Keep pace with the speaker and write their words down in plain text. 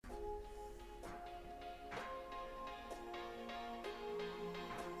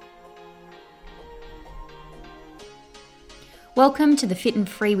Welcome to the Fit and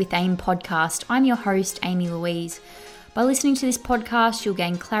Free with AIM podcast. I'm your host, Amy Louise. By listening to this podcast, you'll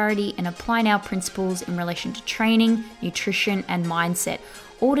gain clarity and apply our principles in relation to training, nutrition, and mindset,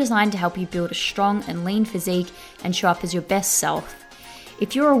 all designed to help you build a strong and lean physique and show up as your best self.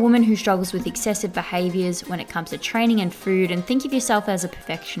 If you're a woman who struggles with excessive behaviors when it comes to training and food and think of yourself as a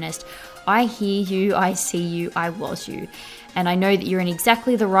perfectionist, I hear you, I see you, I was you. And I know that you're in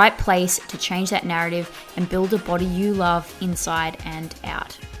exactly the right place to change that narrative and build a body you love inside and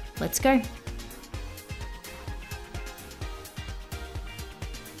out. Let's go.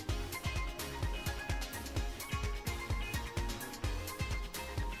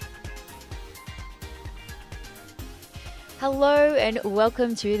 Hello and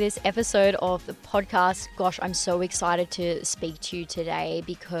welcome to this episode of the podcast. Gosh, I'm so excited to speak to you today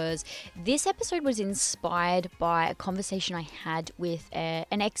because this episode was inspired by a conversation I had with an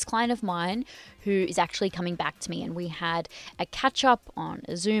ex-client of mine who is actually coming back to me, and we had a catch up on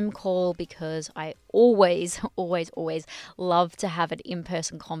a Zoom call because I always love to have an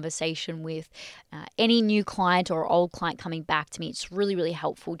in-person conversation with any new client or old client coming back to me. It's really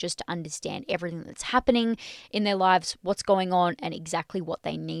helpful just to understand everything that's happening in their lives, what's going on, and exactly what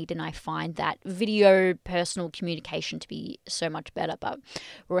they need. And I find that video personal communication to be so much better. But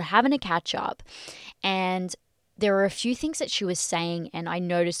we're having a catch up, and there were a few things that she was saying, and I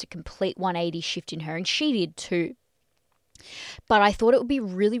noticed a complete 180 shift in her, and she did too. But I thought it would be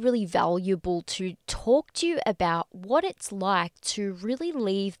really valuable to talk to you about what it's like to really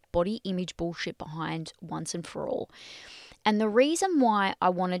leave body image bullshit behind once and for all. And the reason why I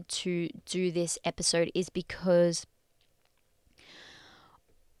wanted to do this episode is because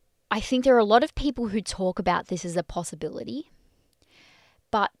I think there are a lot of people who talk about this as a possibility,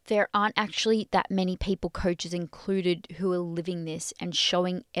 but there aren't actually that many people, coaches included, who are living this and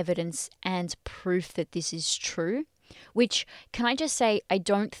showing evidence and proof that this is true, which, can I just say, I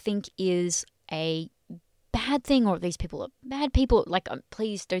don't think is a bad thing, or these people are bad people. Like,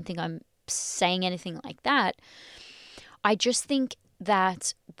 please don't think I'm saying anything like that. I just think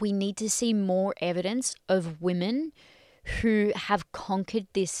that we need to see more evidence of women who have conquered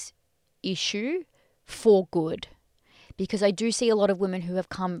this issue for good. Because I do see a lot of women who have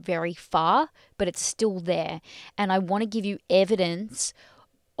come very far, but it's still there. And I want to give you evidence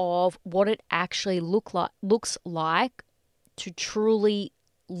of what it actually looks like to truly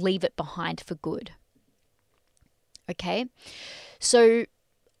leave it behind for good. Okay? So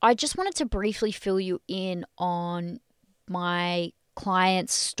I just wanted to briefly fill you in on my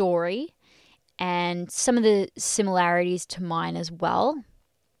client's story and some of the similarities to mine as well.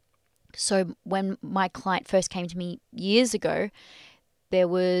 So when my client first came to me years ago,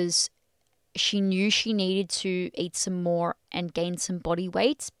 she knew she needed to eat some more and gain some body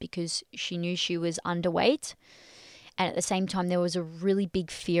weight because she knew she was underweight. And at the same time, there was a really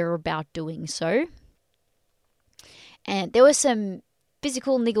big fear about doing so. And there were some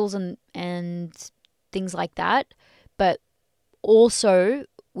physical niggles and things like that. But also,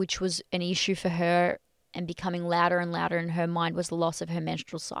 which was an issue for her and becoming louder and louder in her mind, was the loss of her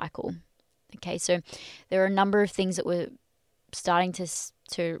menstrual cycle. Okay, so there are a number of things that were starting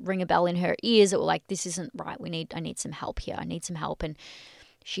to ring a bell in her ears that were like, this isn't right. I need some help here. I need some help. And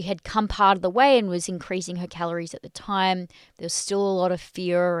she had come part of the way and was increasing her calories at the time. There was still a lot of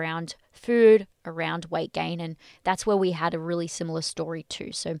fear around food, around weight gain, and that's where we had a really similar story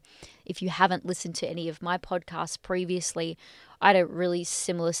too. So if you haven't listened to any of my podcasts previously, I had a really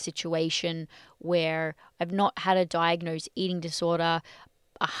similar situation where I've not had a diagnosed eating disorder.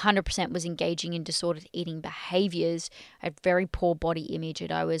 100% was engaging in disordered eating behaviors. I had very poor body image,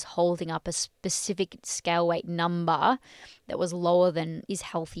 and I was holding up a specific scale weight number that was lower than is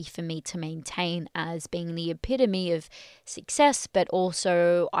healthy for me to maintain as being the epitome of success, but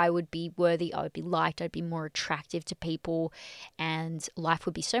also I would be worthy, I would be liked, I'd be more attractive to people, and life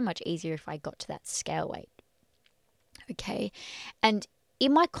would be so much easier if I got to that scale weight. Okay, and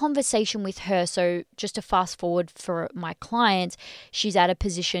in my conversation with her, so just to fast forward for my client, she's at a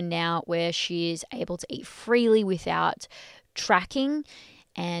position now where she is able to eat freely without tracking.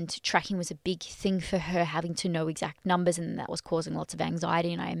 And tracking was a big thing for her, having to know exact numbers, and that was causing lots of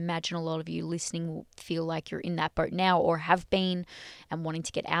anxiety. And I imagine a lot of you listening will feel like you're in that boat now or have been and wanting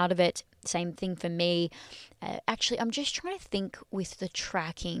to get out of it. Same thing for me. Actually, I'm just trying to think with the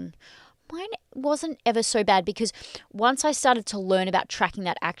tracking. Mine wasn't ever so bad because once I started to learn about tracking,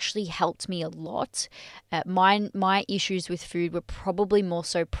 that actually helped me a lot. My issues with food were probably more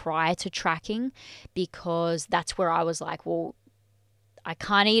so prior to tracking, because that's where I was like, well, I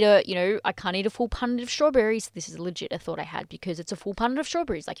can't eat I can't eat a full punnet of strawberries. This is legit a thought I had because it's a full punnet of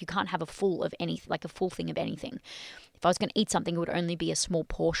strawberries. Like you can't have a full of anything, like a full thing of anything. If I was going to eat something, it would only be a small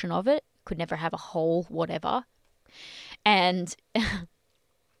portion of it. Could never have a whole whatever. And I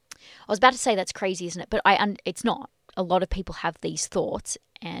was about to say that's crazy, isn't it? But it's not. A lot of people have these thoughts,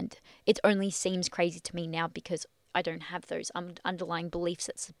 and it only seems crazy to me now because I don't have those underlying beliefs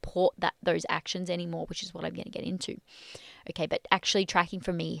that support those actions anymore, which is what I'm going to get into. Okay, but actually tracking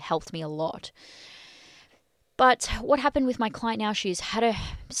for me helped me a lot. But what happened with my client now, she's had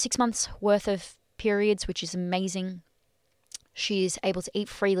 6 months worth of periods, which is amazing. She's able to eat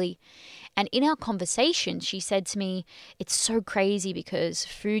freely. And in our conversation, she said to me, it's so crazy because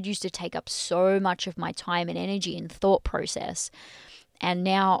food used to take up so much of my time and energy and thought process. And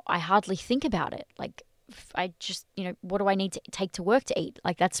now I hardly think about it. Like, I just, what do I need to take to work to eat?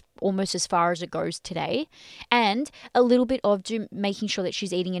 Like, that's almost as far as it goes today. And a little bit of making sure that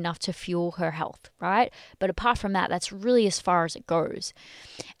she's eating enough to fuel her health, right? But apart from that, that's really as far as it goes.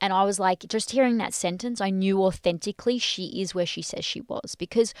 And I was like, just hearing that sentence, I knew authentically she is where she says she was.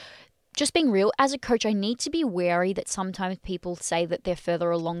 Because just being real, as a coach, I need to be wary that sometimes people say that they're further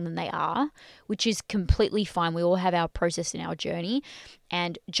along than they are, which is completely fine. We all have our process and our journey.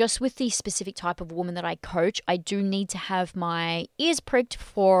 And just with the specific type of woman that I coach, I do need to have my ears pricked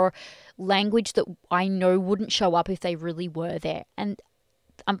for language that I know wouldn't show up if they really were there. And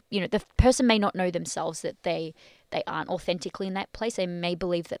the person may not know themselves that they aren't authentically in that place. They may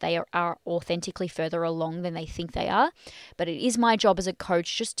believe that they are authentically further along than they think they are. But it is my job as a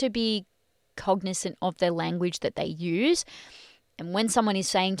coach just to be cognizant of their language that they use. And when someone is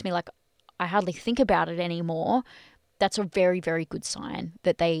saying to me, like, I hardly think about it anymore, that's a very, very good sign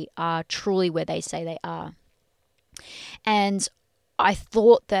that they are truly where they say they are. And I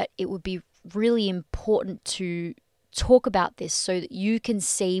thought that it would be really important to talk about this so that you can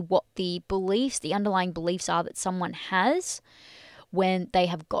see what the underlying beliefs are that someone has when they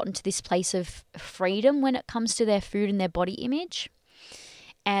have gotten to this place of freedom when it comes to their food and their body image.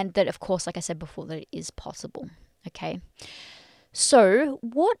 And that, of course, like I said before, that it is possible. Okay. So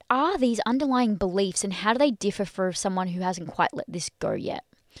what are these underlying beliefs and how do they differ for someone who hasn't quite let this go yet?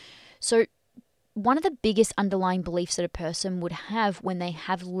 So one of the biggest underlying beliefs that a person would have when they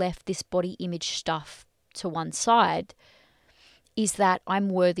have left this body image stuff to one side is that I'm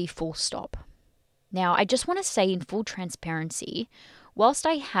worthy, full stop. Now, I just want to say in full transparency, whilst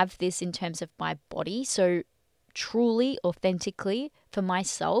I have this in terms of my body, so truly, authentically for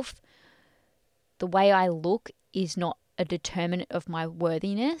myself, the way I look is not a determinant of my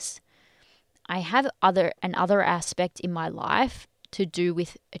worthiness. I have another aspect in my life to do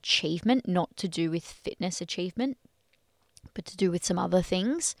with achievement, not to do with fitness achievement, but to do with some other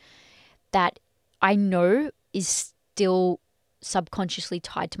things that I know is still subconsciously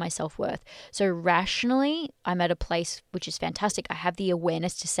tied to my self-worth. So rationally, I'm at a place which is fantastic. I have the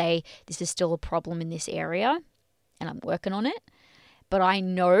awareness to say this is still a problem in this area and I'm working on it. But I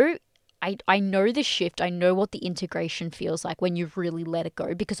know the shift. I know what the integration feels like when you really let it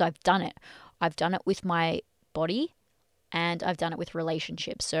go because I've done it. I've done it with my body and I've done it with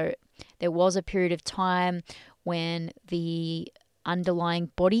relationships. So there was a period of time when the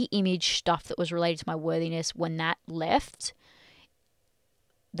underlying body image stuff that was related to my worthiness, when that left,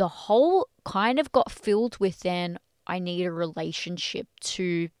 the whole kind of got filled with then I need a relationship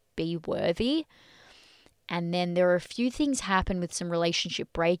to be worthy. And then there are a few things happen with some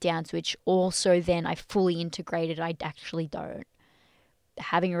relationship breakdowns, which also then I fully integrated. I actually don't.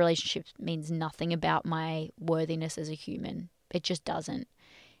 Having a relationship means nothing about my worthiness as a human. It just doesn't.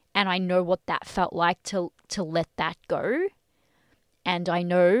 And I know what that felt like to let that go. And I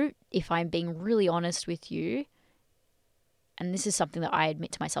know, if I'm being really honest with you, and this is something that I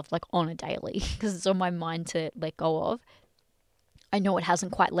admit to myself like on a daily because it's on my mind to let go of, I know it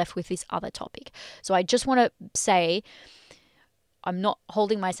hasn't quite left with this other topic. So I just want to say I'm not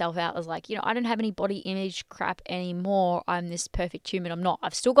holding myself out as like, I don't have any body image crap anymore. I'm this perfect human. I'm not.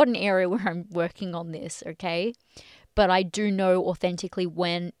 I've still got an area where I'm working on this, okay? But I do know authentically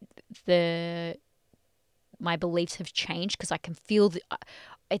when my beliefs have changed because I can feel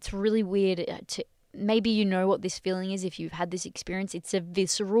it's really weird maybe you know what this feeling is if you've had this experience. It's a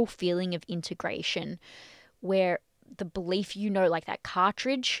visceral feeling of integration where the belief, like that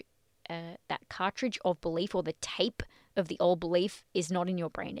cartridge of belief or the tape of the old belief is not in your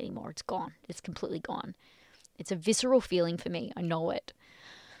brain anymore. It's gone. It's completely gone. It's a visceral feeling for me. I know it.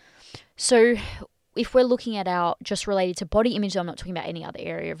 So if we're looking at just related to body image, I'm not talking about any other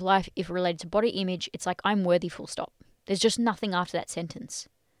area of life. If related to body image, it's like I'm worthy, full stop. There's just nothing after that sentence.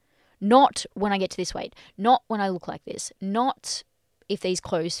 Not when I get to this weight. Not when I look like this. Not if these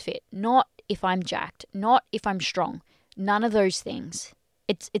clothes fit, not if I'm jacked, not if I'm strong. None of those things.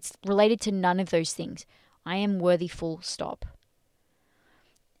 It's related to none of those things. I am worthy, full stop.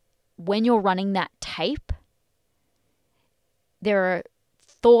 When you're running that tape, there are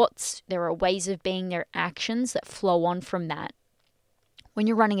thoughts, there are ways of being, there are actions that flow on from that. When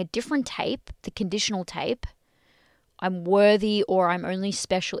you're running a different tape, the conditional tape, I'm worthy or I'm only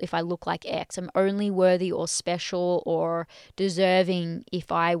special if I look like X. I'm only worthy or special or deserving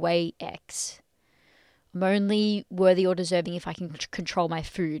if I weigh X. I'm only worthy or deserving if I can control my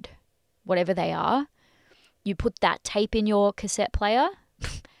food, whatever they are. You put that tape in your cassette player.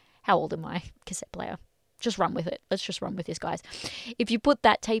 How old am I? Cassette player. Just run with it. Let's just run with this, guys. If you put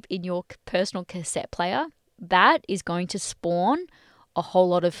that tape in your personal cassette player, that is going to spawn a whole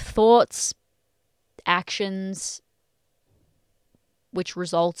lot of thoughts, actions, which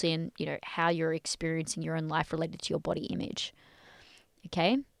results in, how you're experiencing your own life related to your body image.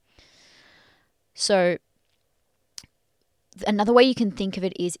 Okay? So another way you can think of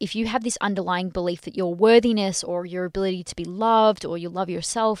it is if you have this underlying belief that your worthiness or your ability to be loved or you love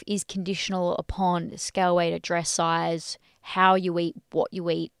yourself is conditional upon scale weight or dress size, how you eat, what you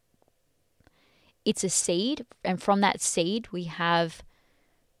eat, it's a seed. And from that seed, we have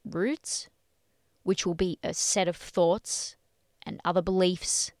roots, which will be a set of thoughts and other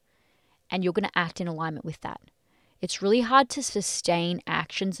beliefs, and you're going to act in alignment with that. It's really hard to sustain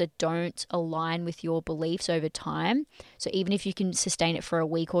actions that don't align with your beliefs over time. So even if you can sustain it for a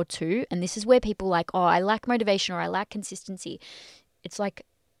week or two, and this is where people are like, oh, I lack motivation or I lack consistency. It's like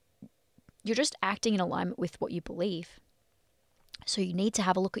you're just acting in alignment with what you believe. So you need to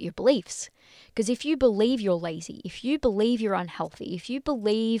have a look at your beliefs. Because if you believe you're lazy, if you believe you're unhealthy, if you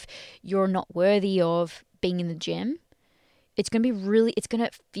believe you're not worthy of being in the gym, it's going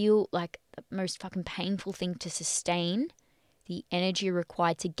to feel like the most fucking painful thing to sustain the energy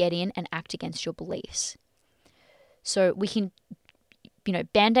required to get in and act against your beliefs. So we can,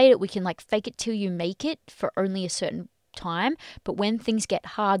 band-aid it. We can fake it till you make it for only a certain time. But when things get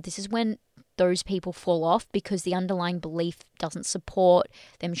hard, this is when those people fall off because the underlying belief doesn't support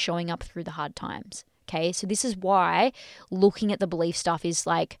them showing up through the hard times. Okay. So this is why looking at the belief stuff is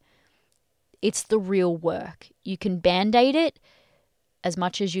it's the real work. You can band-aid it as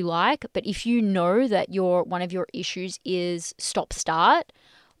much as you like, but if you know that one of your issues is stop-start,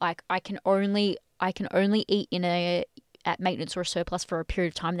 I can only eat at maintenance or a surplus for a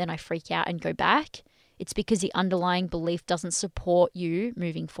period of time, then I freak out and go back. It's because the underlying belief doesn't support you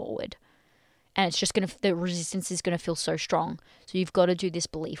moving forward. And it's just the resistance is going to feel so strong. So you've got to do this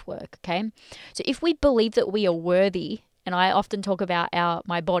belief work, okay? So if we believe that we are worthy, and I often talk about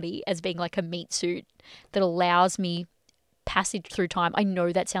my body as being like a meat suit that allows me passage through time. I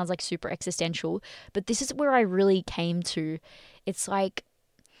know that sounds like super existential, but this is where I really came to. It's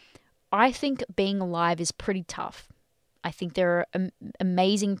I think being alive is pretty tough. I think there are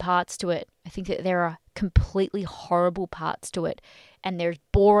amazing parts to it. I think that there are completely horrible parts to it. And there's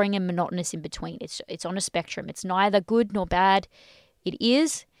boring and monotonous in between. It's on a spectrum. It's neither good nor bad. It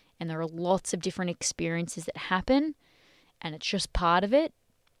is. And there are lots of different experiences that happen. And it's just part of it.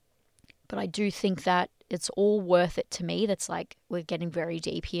 But I do think that it's all worth it to me. That's we're getting very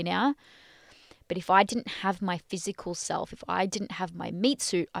deep here now. But if I didn't have my physical self, if I didn't have my meat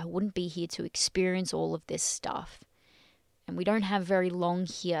suit, I wouldn't be here to experience all of this stuff. And we don't have very long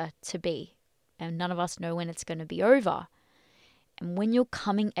here to be. And none of us know when it's going to be over. And when you're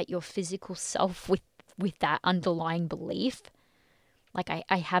coming at your physical self with that underlying belief,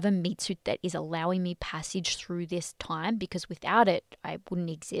 I have a meat suit that is allowing me passage through this time because without it, I wouldn't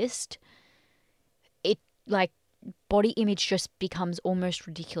exist. It body image just becomes almost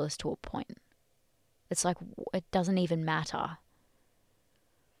ridiculous to a point. It's it doesn't even matter.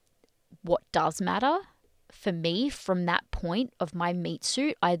 What does matter for me from that point of my meat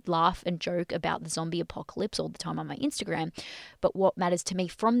suit, I'd laugh and joke about the zombie apocalypse all the time on my Instagram. But what matters to me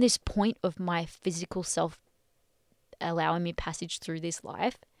from this point of my physical self allowing me passage through this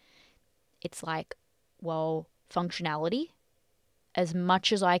life, it's functionality. As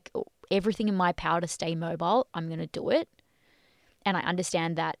much as everything in my power to stay mobile, I'm going to do it. And I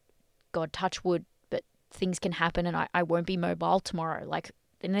understand that, God, touch wood, but things can happen and I won't be mobile tomorrow.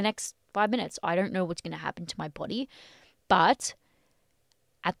 In the next 5 minutes, I don't know what's going to happen to my body. But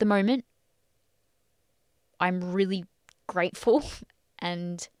at the moment, I'm really grateful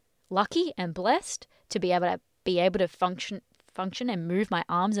and lucky and blessed to be able to function and move my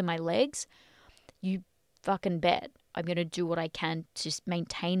arms and my legs. You fucking bet I'm going to do what I can to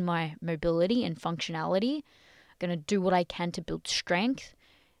maintain my mobility and functionality. I'm going to do what I can to build strength.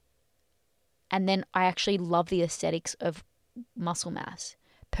 And then I actually love the aesthetics of muscle mass.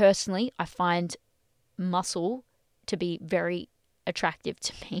 Personally, I find muscle to be very attractive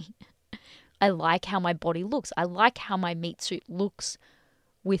to me. I like how my body looks. I like how my meat suit looks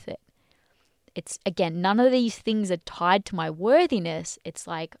with it. It's, again, none of these things are tied to my worthiness. It's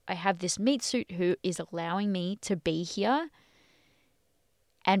like I have this meat suit who is allowing me to be here.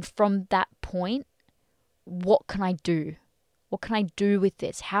 And from that point, what can I do? What can I do with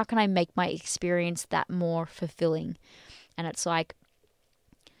this? How can I make my experience that more fulfilling? And it's like,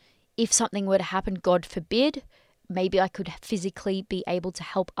 if something were to happen, God forbid, maybe I could physically be able to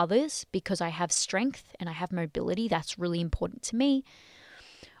help others because I have strength and I have mobility. That's really important to me.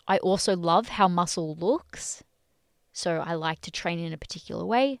 I also love how muscle looks. So I like to train in a particular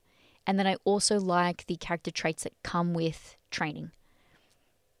way. And then I also like the character traits that come with training.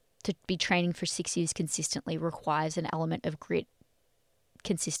 To be training for 6 years consistently requires an element of grit,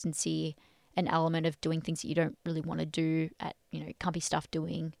 consistency, an element of doing things that you don't really want to do at, can't be stuff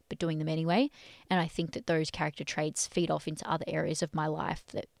doing, but doing them anyway. And I think that those character traits feed off into other areas of my life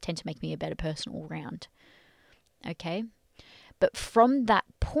that tend to make me a better person all round. Okay? But from that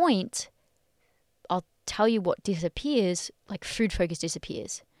point, I'll tell you what disappears, like food focus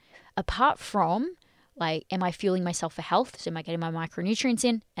disappears. Apart from, like, am I fueling myself for health? So am I getting my micronutrients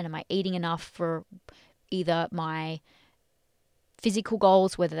in? And am I eating enough for either my physical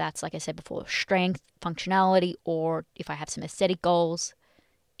goals, whether that's, like I said before, strength, functionality, or if I have some aesthetic goals,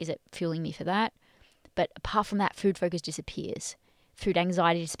 is it fueling me for that? But apart from that, food focus disappears. Food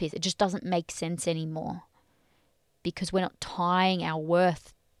anxiety disappears. It just doesn't make sense anymore because we're not tying our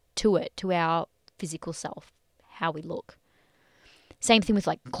worth to it, to our physical self, how we look. Same thing with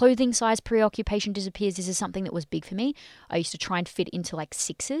like clothing size preoccupation disappears. This is something that was big for me. I used to try and fit into like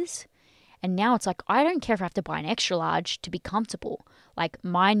 6s. And now it's like, I don't care if I have to buy an extra large to be comfortable. Like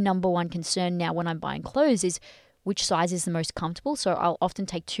my number one concern now when I'm buying clothes is which size is the most comfortable. So I'll often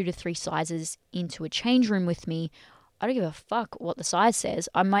take 2 to 3 sizes into a change room with me. I don't give a fuck what the size says.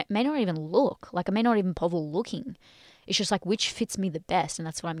 I may not even look. Like I may not even bother looking. It's just like which fits me the best and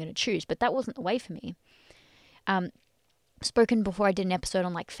that's what I'm going to choose. But that wasn't the way for me. Spoken before, I did an episode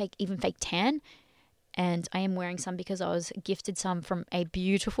on like fake tan. And I am wearing some because I was gifted some from a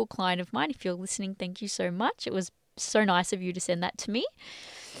beautiful client of mine. If you're listening, thank you so much. It was so nice of you to send that to me.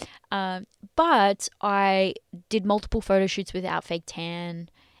 But I did multiple photo shoots without fake tan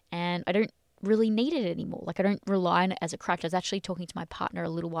and I don't really need it anymore. Like I don't rely on it as a crutch. I was actually talking to my partner a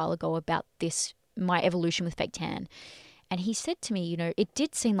little while ago about this, my evolution with fake tan. And he said to me, it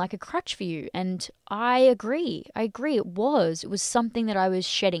did seem like a crutch for you. And I agree. It was. It was something that I was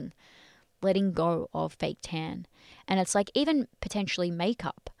shedding, letting go of fake tan. And it's like even potentially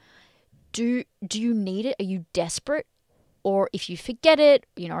makeup. Do you need it? Are you desperate? Or if you forget it,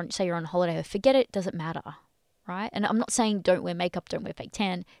 say you're on holiday or forget it, does it matter? Right? And I'm not saying don't wear makeup, don't wear fake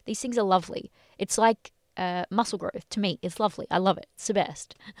tan. These things are lovely. It's like muscle growth to me. It's lovely. I love it. It's the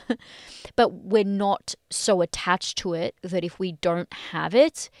best. But we're not so attached to it that if we don't have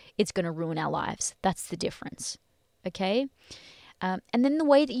it, it's going to ruin our lives. That's the difference. Okay? And then the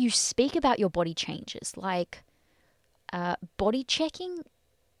way that you speak about your body changes. Like body checking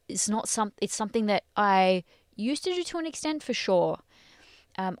is it's something that I used to do to an extent for sure.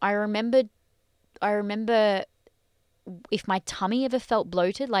 I remember if my tummy ever felt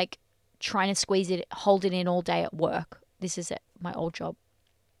bloated, like trying to squeeze it, hold it in all day at work. This is at my old job.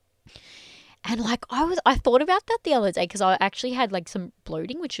 And like I thought about that the other day because I actually had like some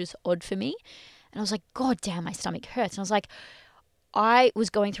bloating, which was odd for me. And I was like, God damn, my stomach hurts. And I was like, I was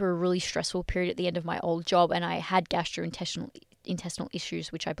going through a really stressful period at the end of my old job and I had gastrointestinal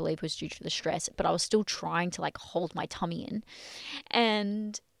issues, which I believe was due to the stress, but I was still trying to like hold my tummy in.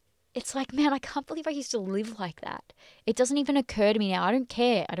 And it's like, man, I can't believe I used to live like that. It doesn't even occur to me now. I don't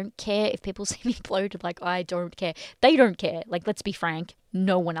care. I don't care if people see me bloated. Like, I don't care. They don't care. Like, let's be frank.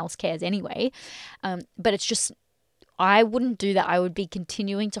 No one else cares anyway. But it's just, I wouldn't do that. I would be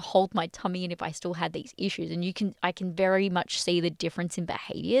continuing to hold my tummy in if I still had these issues. And I can very much see the difference in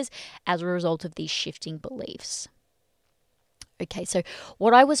behaviors as a result of these shifting beliefs. Okay, so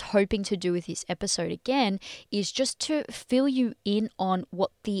what I was hoping to do with this episode again is just to fill you in on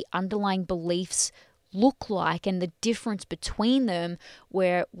what the underlying beliefs look like and the difference between them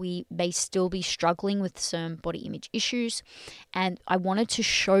where we may still be struggling with some body image issues. And I wanted to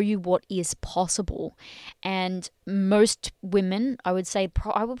show you what is possible. And most women, I would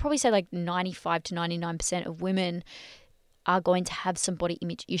probably say like 95 to 99% of women are going to have some body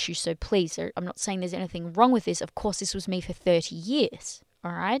image issues. So please, I'm not saying there's anything wrong with this. Of course, this was me for 30 years.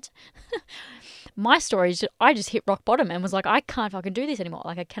 All right. My story is I just hit rock bottom and was like, I can't fucking do this anymore.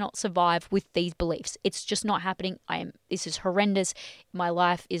 Like, I cannot survive with these beliefs. It's just not happening. This is horrendous. My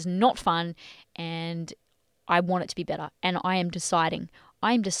life is not fun and I want it to be better. And I am deciding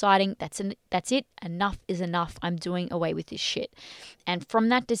that's it. Enough is enough. I'm doing away with this shit. And from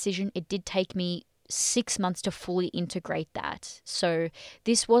that decision, it did take me 6 months to fully integrate that. So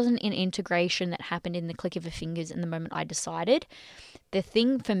this wasn't an integration that happened in the click of a fingers in the moment I decided. The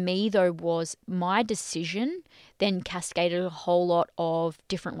thing for me though was my decision then cascaded a whole lot of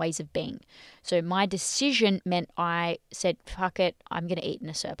different ways of being. So my decision meant I said, fuck it, I'm going to eat in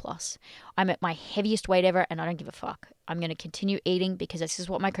a surplus. I'm at my heaviest weight ever and I don't give a fuck. I'm going to continue eating because this is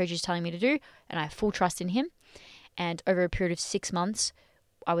what my coach is telling me to do and I have full trust in him. And over a period of 6 months,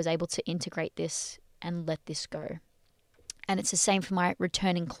 I was able to integrate this and let this go. And it's the same for my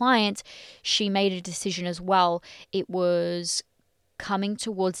returning client. She made a decision as well. It was coming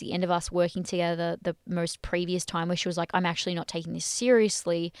towards the end of us working together, the most previous time where she was like, I'm actually not taking this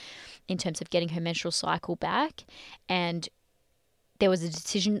seriously in terms of getting her menstrual cycle back. And there was a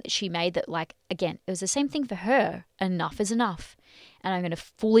decision that she made that, like, again, it was the same thing for her. Enough is enough. And I'm going to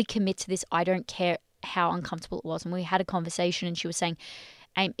fully commit to this. I don't care how uncomfortable it was. And we had a conversation and she was saying,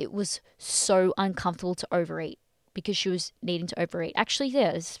 it was so uncomfortable to overeat because she was needing to overeat. Actually,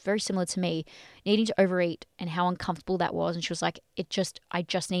 yeah, it's very similar to me, needing to overeat and how uncomfortable that was. And she was like, I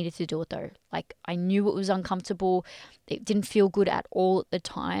just needed to do it though. Like, I knew it was uncomfortable. It didn't feel good at all at the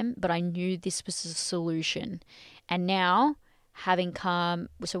time, but I knew this was a solution. And now having come,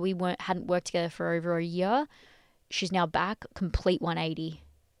 so we hadn't worked together for over a year. She's now back, complete 180.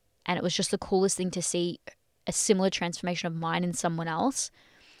 And it was just the coolest thing to see a similar transformation of mine in someone else,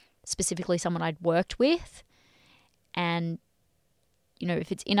 specifically someone I'd worked with. And, you know,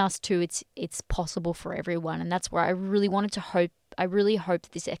 if it's in us too, it's possible for everyone. And that's where I really hope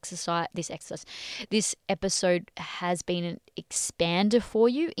this episode has been an expander for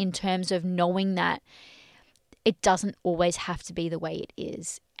you in terms of knowing that it doesn't always have to be the way it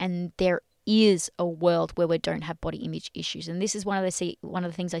is. And there is a world where we don't have body image issues. And this is one of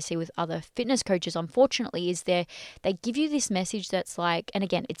the things I see with other fitness coaches, unfortunately, is they give you this message that's like, and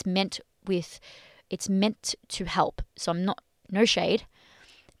again, it's meant to help. So no shade,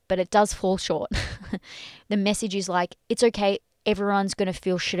 but it does fall short. The message is like, it's okay, everyone's going to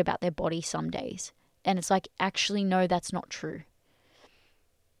feel shit about their body some days. And it's like, actually, no, that's not true.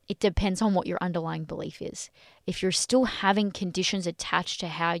 It depends on what your underlying belief is. If you're still having conditions attached to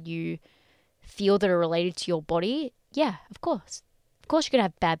how you feel that are related to your body, yeah, of course. Of course you're going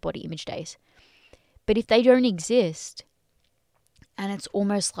to have bad body image days. But if they don't exist, and it's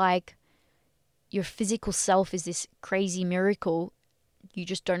almost like your physical self is this crazy miracle, you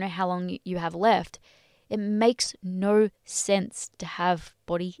just don't know how long you have left, it makes no sense to have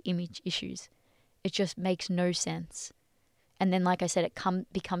body image issues. It just makes no sense. And then, like I said, it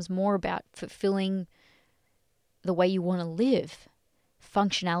becomes more about fulfilling the way you want to live.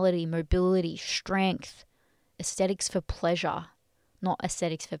 Functionality, mobility, strength, aesthetics for pleasure, not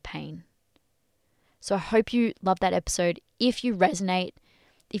aesthetics for pain. So I hope you love that episode. If you resonate,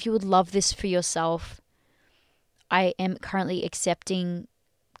 if you would love this for yourself, I am currently accepting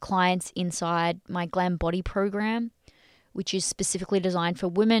clients inside my Glam Body program, which is specifically designed for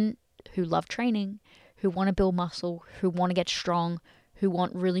women who love training, who want to build muscle, who want to get strong, who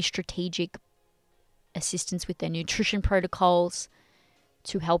want really strategic assistance with their nutrition protocols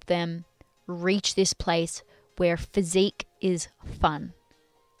to help them reach this place where physique is fun,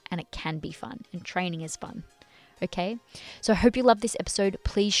 and it can be fun, and training is fun. Okay, so I hope you love this episode.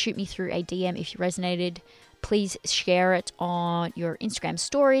 Please shoot me through a DM if you resonated. Please share it on your Instagram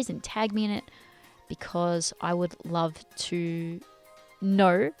stories and tag me in it, because I would love to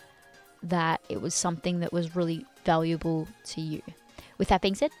know that it was something that was really valuable to you. With that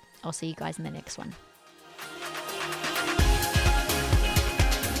being said, I'll see you guys in the next one.